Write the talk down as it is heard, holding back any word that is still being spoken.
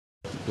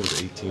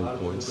scored 18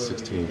 points,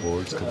 16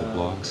 boards, a couple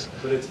blocks.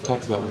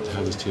 Talk about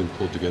how this team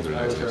pulled together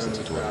tonight in absence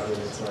of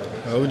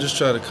Dwight. We just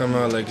try to come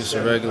out like it's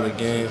a regular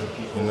game.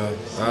 You know,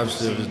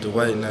 obviously if it's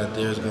Dwight not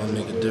there, it's going to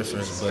make a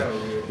difference. But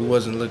we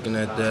wasn't looking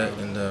at that,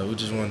 and we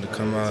just wanted to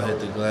come out, hit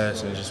the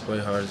glass, and just play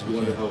hard as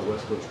we can.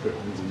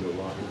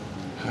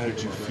 How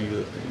did you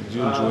feel? Did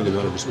you enjoy the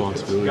amount of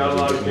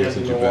responsibility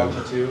since you've been?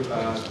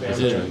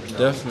 Yeah,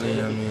 definitely.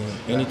 I mean,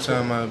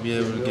 anytime I'll be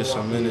able to get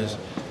some minutes,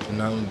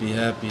 and I'm going to be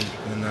happy.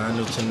 And I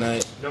knew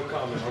tonight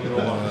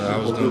I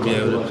was going to be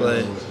able to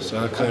play, so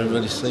I couldn't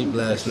really sleep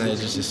last night.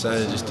 Just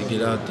decided just to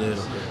get out there.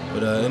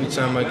 But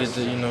anytime I get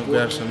to,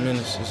 grab some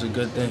minutes, it's a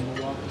good thing.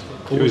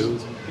 You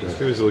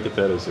always look at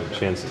that as a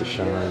chance to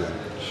shine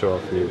and show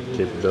off your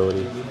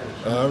capability.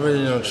 I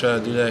really don't try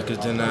to do that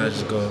because then I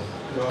just go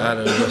out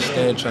of what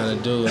Stan trying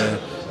to do, and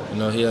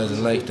he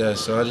doesn't like that.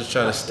 So I just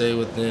try to stay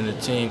within the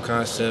team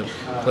concept,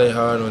 play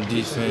hard on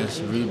defense,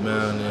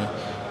 rebound,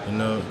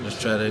 and just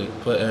try to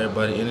put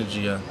everybody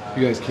energy out.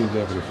 You guys came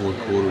down for the fourth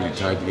quarter. You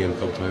tied the game a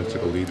couple times,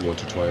 took a lead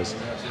once or twice.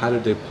 How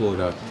did they pull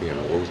it out at the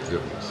end? What was the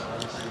difference?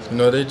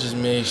 They just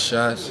made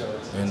shots,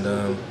 and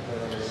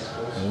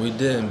we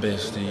didn't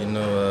basically.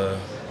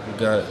 We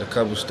got a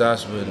couple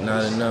stops, but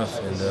not enough,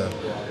 and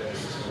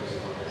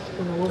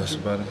that's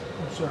about it.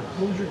 I'm sorry.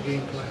 What was your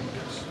game plan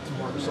against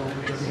Marcus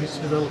Aldridge? I mean, he's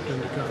developed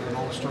into kind of an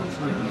all-star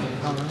player.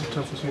 How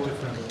tough was he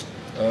defending?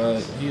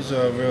 He's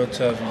real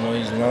tough.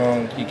 He's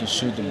long. He can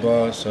shoot the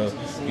ball, so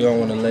you don't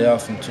want to lay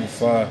off him too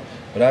far.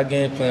 But our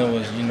game plan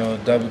was,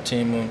 double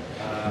team him.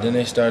 And then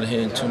they started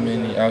hitting too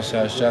many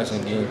outside shots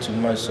and getting too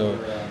much. So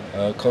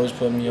coach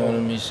put me on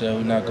him. He said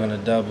we're not going to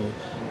double.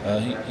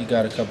 He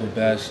got a couple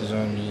baskets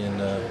on me,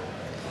 and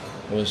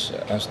which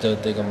I'm still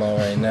thinking about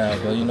right now.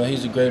 But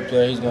he's a great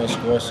player. He's going to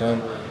score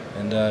some.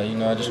 And,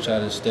 I just try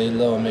to stay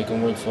low and make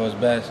him work for his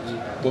baskets.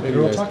 Hey,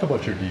 Earl, talk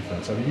about your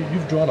defense. I mean,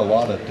 you've drawn a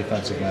lot of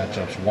defensive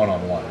matchups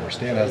one-on-one, where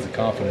Stan has the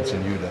confidence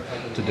in you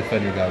to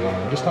defend your guy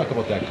one-on-one. Just talk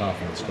about that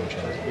confidence Coach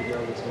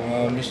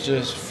has. It's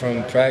just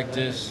from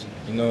practice.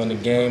 In the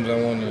games,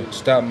 I want to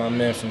stop my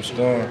man from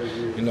scoring.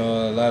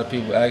 A lot of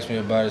people ask me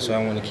about it, so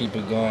I want to keep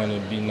it going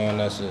and be known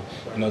as a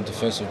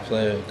defensive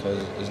player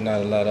because there's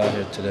not a lot out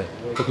here today.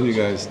 What can you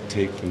guys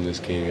take from this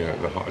game?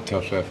 A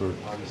tough effort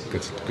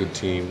against a good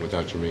team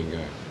without your main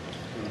guy.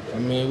 I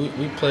mean,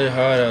 we play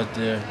hard out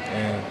there,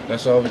 and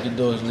that's all we can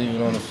do is leave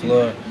it on the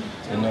floor.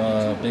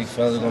 Big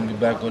fella's going to be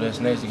back with us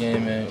next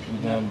game, and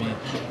we're going to be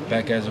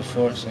back as a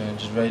force and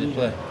just ready to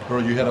play.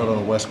 Earl, you head out on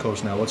the West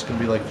Coast now. What's it going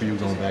to be like for you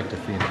going back to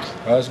Phoenix?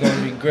 It's going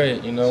to be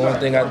great. One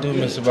thing I do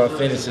miss about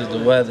Phoenix is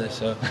the weather.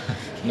 So,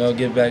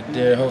 get back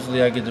there.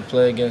 Hopefully I get to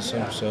play against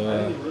them. So,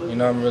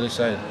 I'm really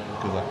excited.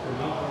 Good luck.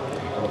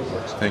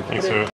 Thank you. Thanks, sir.